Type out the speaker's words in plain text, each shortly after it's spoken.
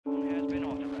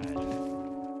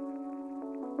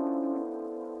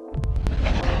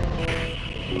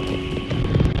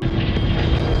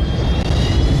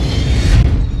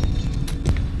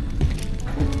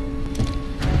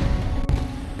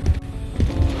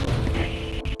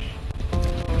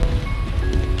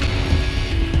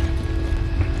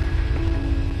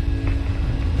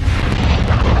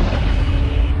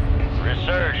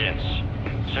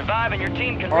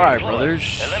Alright,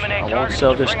 brothers. I won't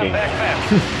sell this game.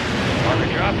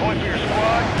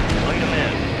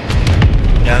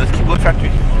 Yeah, let's keep going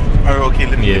factory. Or okay,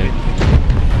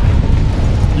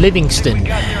 Livingston.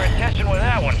 Got their attention with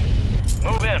that one.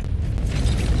 Move in.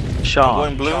 Sean.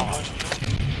 Going blue.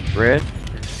 Red.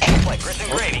 Like grits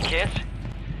and gravy, kids.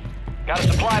 Got a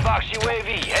supply box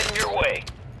UAV heading your way.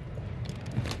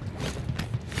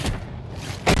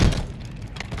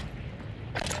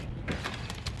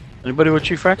 Anybody with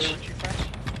chief Rex?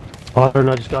 Oh, I don't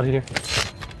know, I just got here.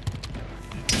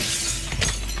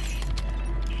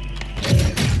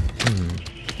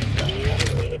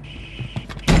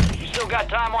 You still got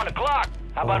time on the clock.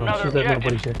 How about another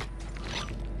objective?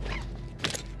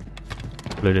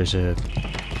 There's a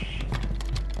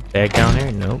bag down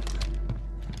here? Nope.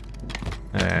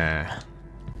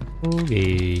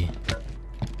 Okay.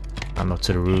 I'm up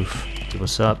to the roof. See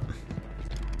what's up.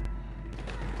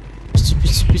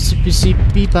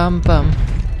 Bam bam.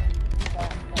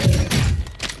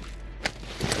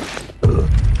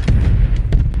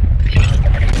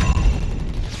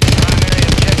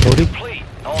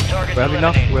 Grab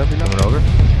enough. Coming over.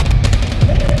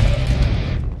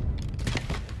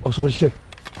 Oh, somebody's here.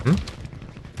 Hmm?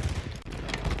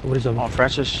 What is that? Oh,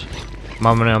 Francis.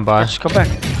 Mama and by. Francis, come back.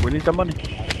 We need the money.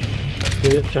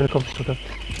 Yeah, trying to come. Okay.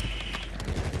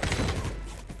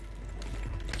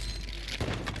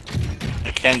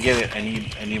 I can't get it. I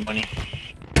need money.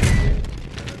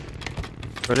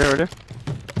 Right there, right there.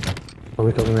 Oh,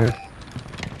 we come here.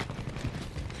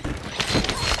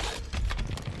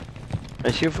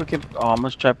 Let's see if we can. Oh, I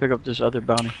must try to pick up this other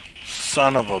bounty.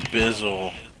 Son of a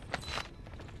bizzle.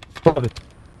 What?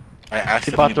 I He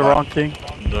accidentally bought the wrong thing.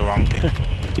 The wrong thing.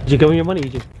 Did you give me your money,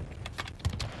 EJ?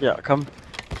 Yeah, come.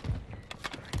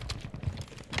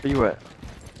 Where you at?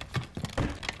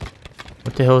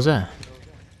 What the hell is that?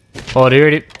 Oh, they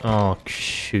already. Oh,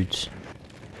 shoot.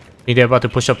 I think they're about to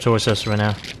push up towards us right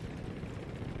now.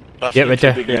 Yeah, right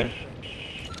there. Yeah.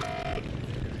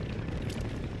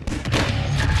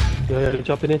 Yeah, you're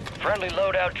jumping in. Friendly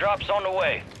loadout drops on the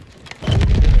way.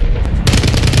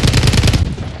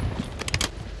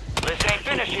 This ain't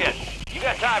finished yet. You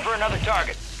got time for another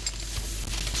target.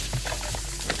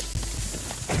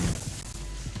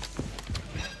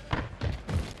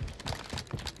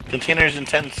 Containers and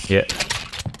tents. Yeah.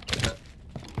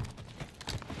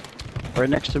 Right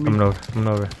next to me. Coming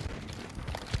over.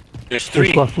 There's Full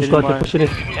 3. squad, they're pushing in.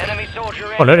 Enemy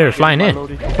soldier Oh, no, they're flying in.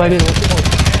 Flying in,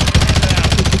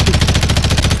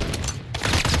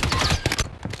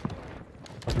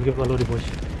 I'll give my loaded boys.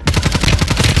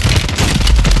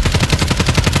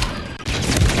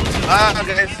 Ah,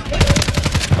 guys.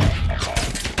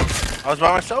 I was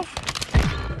by myself.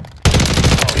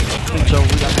 So we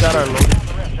got our loaded.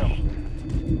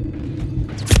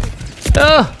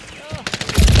 Oh!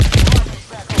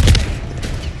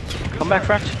 Come back,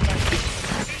 Frank.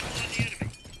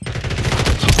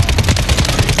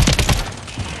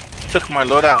 Took my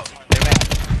loadout.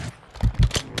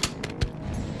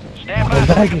 Stand by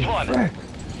for bagging. deployment.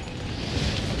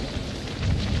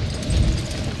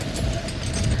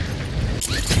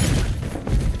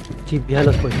 Keep behind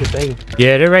us, boys. They're banging.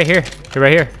 Yeah, they're right here. They're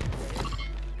right here.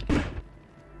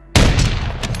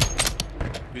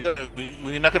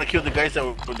 We're not gonna kill the guys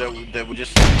that we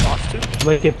just lost to. We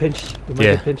might get pinched. We might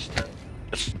get pinched.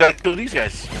 Let's gotta kill these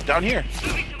guys down here.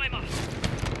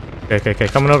 Okay.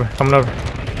 Coming over.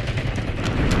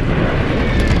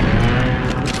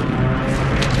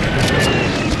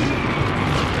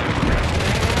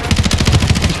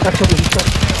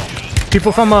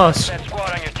 People from us. That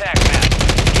squad on your tac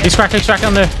map. He's cracked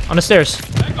on the stairs.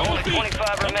 Only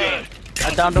 25 remain. I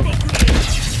downed him.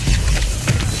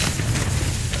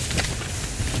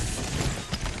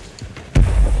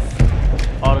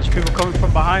 Oh, there's people coming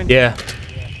from behind. Yeah.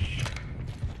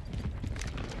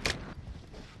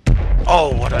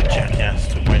 Oh, what a jackass!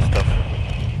 Took my stuff.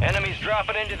 Enemies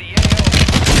dropping into the AO.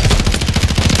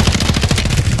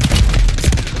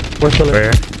 Where's the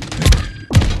Where?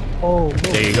 Oh, no.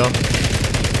 There you go.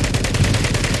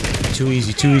 Too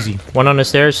easy. One on the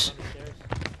stairs.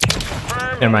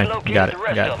 Never mind. You got it.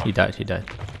 He died.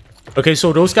 Okay,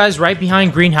 so those guys right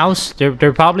behind greenhouse,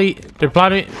 they're probably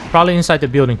inside the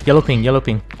building. Yellow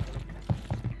ping.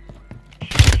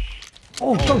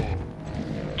 Oh, sorry.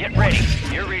 Get ready.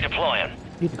 You're redeploying.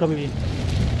 He's coming in.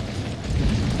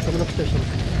 Coming upstairs.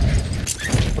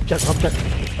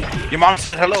 Object. Your mom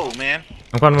said hello, man.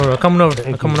 I'm coming over. I'm coming over. I'm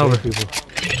Thank coming you, over. people.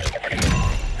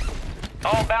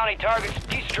 All bounty targets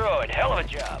destroyed. Hell of a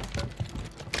job.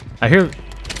 I hear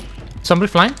somebody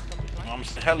flying. Mom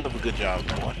said hell of a good job,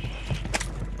 boy.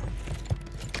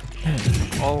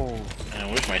 Oh. Man,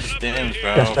 where's my stems,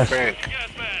 bro? Yes. Frick.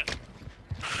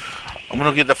 I'm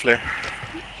gonna get the flare.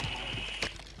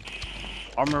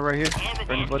 Armor right here.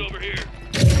 For anybody?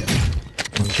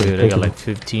 Dude, I got like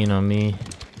 15 on me.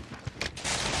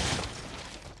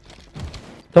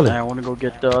 Tell I him. want to go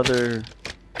get the other.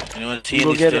 You know what? You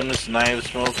go TNT get it. stems, knives,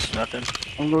 smokes, nothing.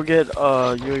 I'm gonna go get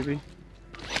UAV.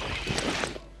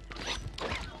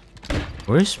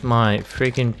 Where's my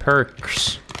freaking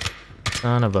perks?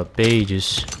 Son of a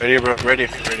pages. Ready, bro. Ready.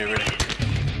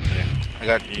 I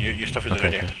got your stuff is Okay,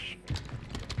 ready. okay.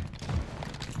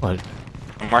 What?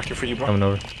 I marked it for you, bro. Coming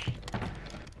over.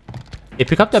 Hey,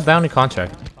 pick up that bounty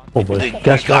contract. Oh boy. We Gas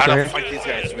mask gotta right here. fight these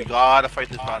guys. We gotta fight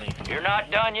this bounty. You're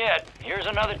not done yet. Here's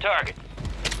another target.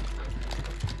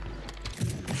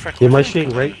 Frick, You where's might that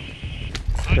shooting, coming?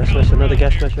 right? Gas mask, another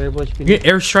gas mask right here, boys. You can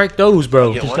airstrike those,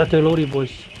 bro. Yeah. Just got their loading,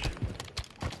 boys.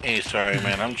 Hey, sorry,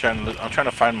 man. I'm trying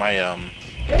to find my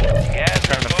Gas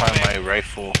trying to find my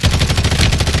rifle.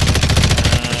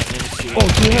 Let me see. Oh,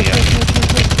 do you have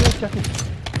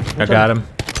Yeah. I got him.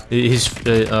 He's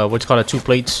what's called 2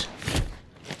 plates.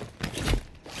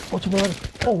 What's about it?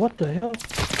 Oh, what the hell?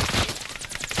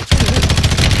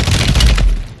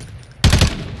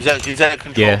 Is that a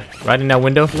control? Yeah, right in that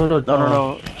window.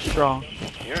 No. Strong.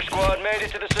 Your squad made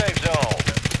it to the safe zone.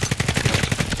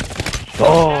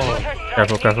 Oh,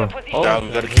 Careful. Oh, we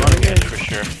gotta kill the guys for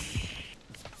sure.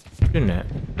 Doing that.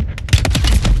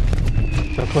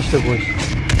 got cluster, boys.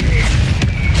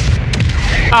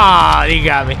 Ah, you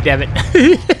got me. Damn it.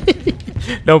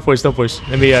 Don't push.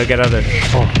 Let me get out of there.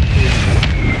 Oh,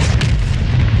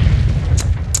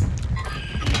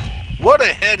 What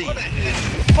a heady!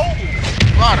 Oh,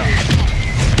 bottom.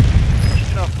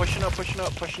 Pushing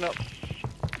up.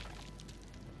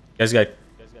 Guys got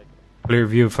clear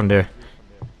view from there.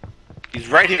 He's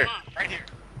right here.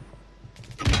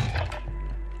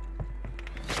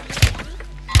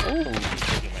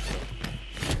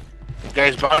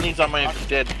 Guys, bounty's on my body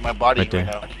Right right, there.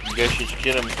 now. You guys should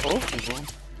get him. Oh,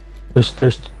 there's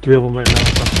 3 of them right now.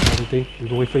 Everything. We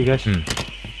can wait for you guys.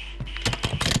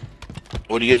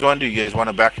 what do you guys want to do? You guys want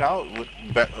to back out?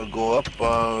 Go up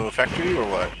factory or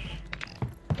what?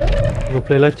 We'll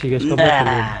play left. You guys come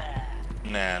back.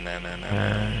 Nah.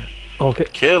 Okay.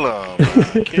 Kill him.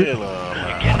 Kill him.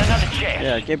 Getting another chance.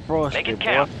 Yeah, get bros. Make it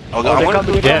count. Okay, I want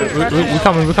to Yeah, we're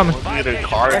coming. get a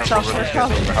car and run these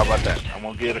guys over. How about that? I'm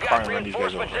gonna get a car and run these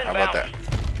guys over. How about that?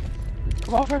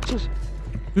 Come on, Francis.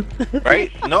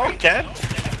 Right? No, can't.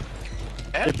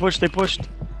 They pushed.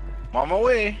 I'm on my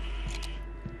way.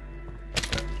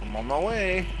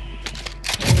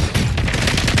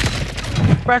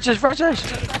 Francis.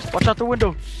 Watch out the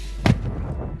window.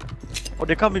 Oh,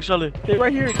 they're coming, Sully. They're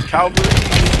right here. Cowboy.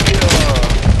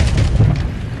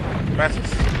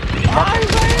 Francis.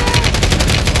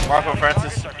 Marco,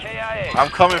 Francis. KIA. I'm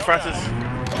coming, Francis.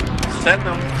 Send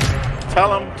them. Tell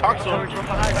them. Talk to them.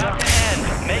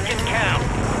 Make it count.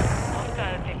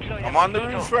 I'm on the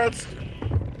roof, Francis.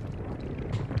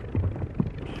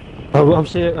 I'm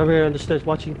here on the stairs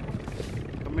watching.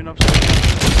 Coming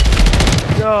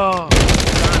upstairs. Yo.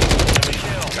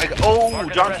 Like, oh,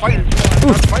 John's fighting.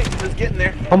 Let's get in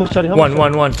there. How much, Charlie? How much?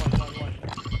 1.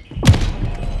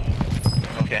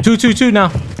 Okay. 2 now.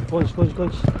 Guns. Got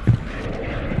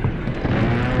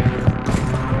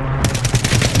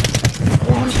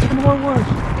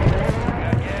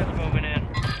gas moving in.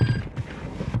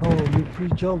 Oh, you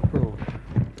pre-jump, bro.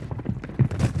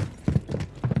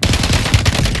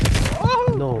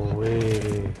 No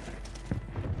way.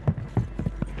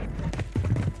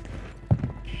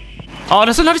 Oh,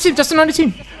 that's another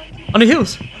team. On the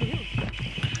hills.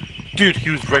 Dude, he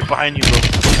was right behind you, bro.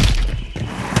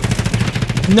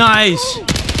 Nice.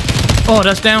 Oh,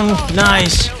 that's down.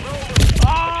 Nice.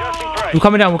 Adjusting price. We're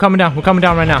coming down right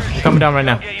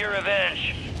now. Get your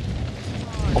revenge.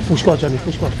 Oh, full squad, Johnny.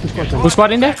 Full squad, Johnny. Full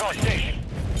squad in there? Back on station.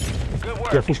 Good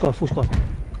work. Yeah, full squad.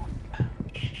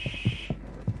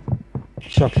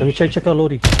 Shucks, let me check out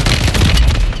loading.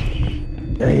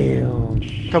 Damn.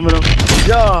 Coming up.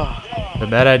 Yeah. A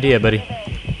bad idea, buddy.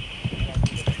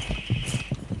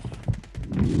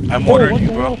 I'm ordering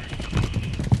you, bro.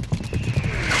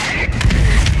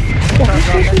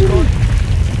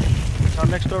 Down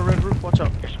next door, red roof. Watch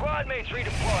out. Your squad mates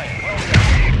redeploying. Well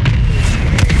done.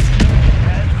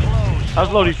 That's close. How's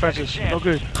loading, Francis? No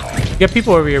good. You got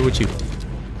people over here with you.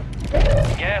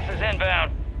 Gas is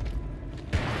inbound.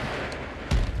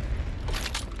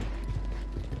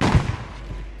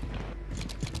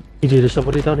 EJ, there's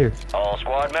somebody down here. All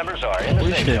squad members are in the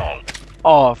Where's safe they? zone.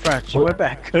 Oh, Francis, you went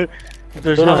back.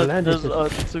 There's No, no, not, landed.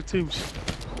 there's 2 teams.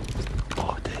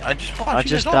 Oh, damn. I just, I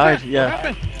just died, yeah. What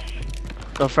happened?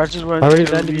 So Francis went I already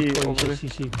to landed be before over there.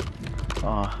 CC.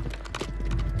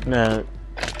 Yeah.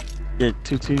 Yeah,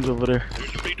 2 teams over there.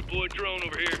 Redeployed drone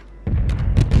over here.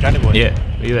 Johnny boy. Yeah,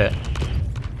 where you at?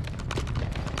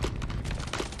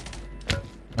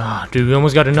 Ah, dude, we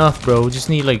almost got enough, bro. We just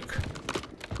need like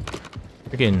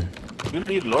freaking. We don't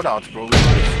need loadouts, bro.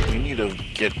 We need to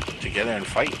get together and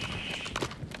fight.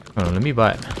 Hold on, let me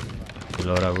buy it.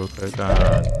 Load out real quick.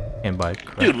 Can't buy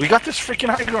crap. Dude, we got this freaking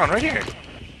high ground right here.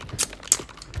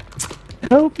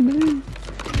 Help me!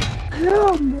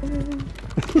 Help me!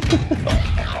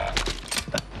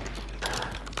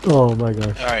 Oh my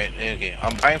gosh. Alright, okay.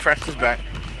 I'm buying Francis back.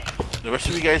 The rest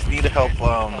of you guys need to help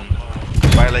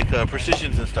buy like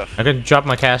precisions and stuff. I can drop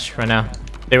my cash right now.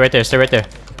 Stay right there. Stay right there.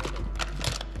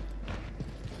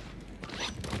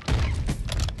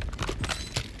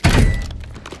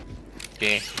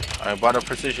 Okay. I bought a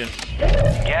precision.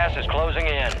 Gas is closing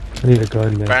in. I need a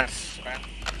gun, man. France.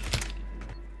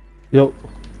 Yo,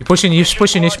 He's pushing. He's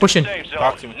pushing. He's pushing. Safe zone.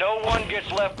 Talk to me. No one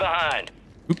gets left behind.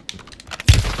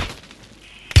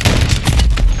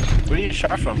 Where do you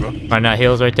shot from, bro? Right now,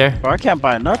 heels right there. Bro, I can't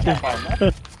buy nothing.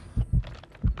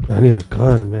 I need a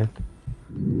gun, man.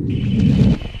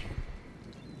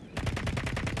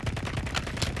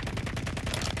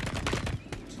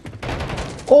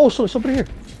 Oh, so somebody here.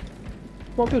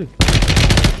 Small building.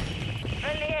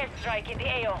 Friendly airstrike in the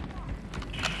AO.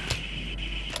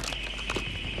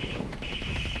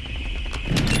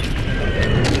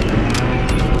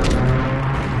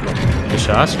 Good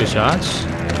shots. Good shots.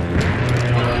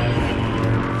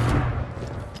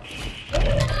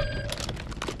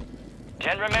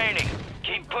 Ten remaining.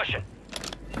 Keep pushing.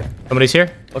 Somebody's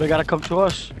here. Oh, they gotta come to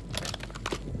us.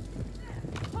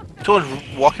 Someone's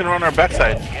walking around our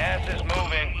backside. Gas is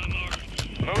moving.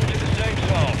 Move to the safe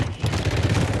zone.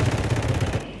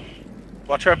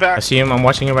 Watch our I back. see him. I'm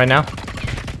watching him right now.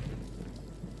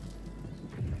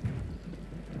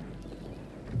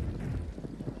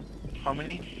 How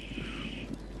many?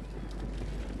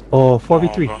 Oh,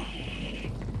 4v3. Oh, bro.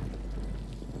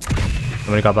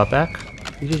 Somebody got bought back.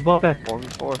 He just bought back.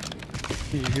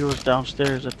 4v4. He was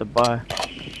downstairs at the buy.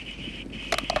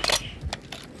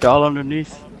 They're all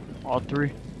underneath. All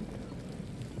 3.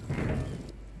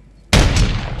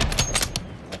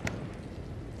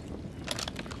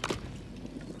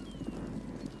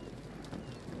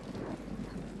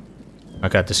 I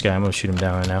got this guy. I'm gonna shoot him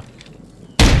down right now.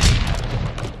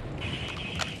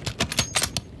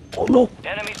 Oh no!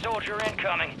 Enemy soldier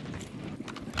incoming.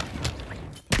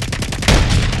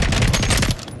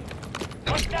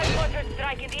 Hostile mortar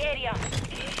strike in the area.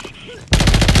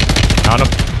 On him.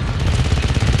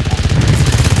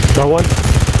 Got one.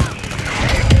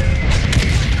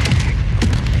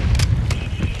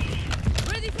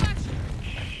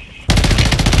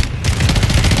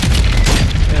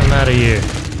 Get him out of here.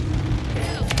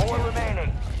 4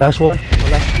 remaining. Last one.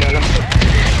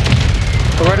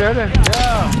 Oh, right there.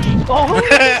 Yeah.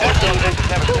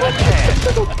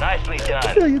 Nicely done.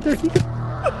 Yeah, you're there.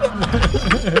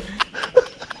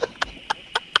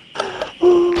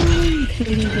 Oh,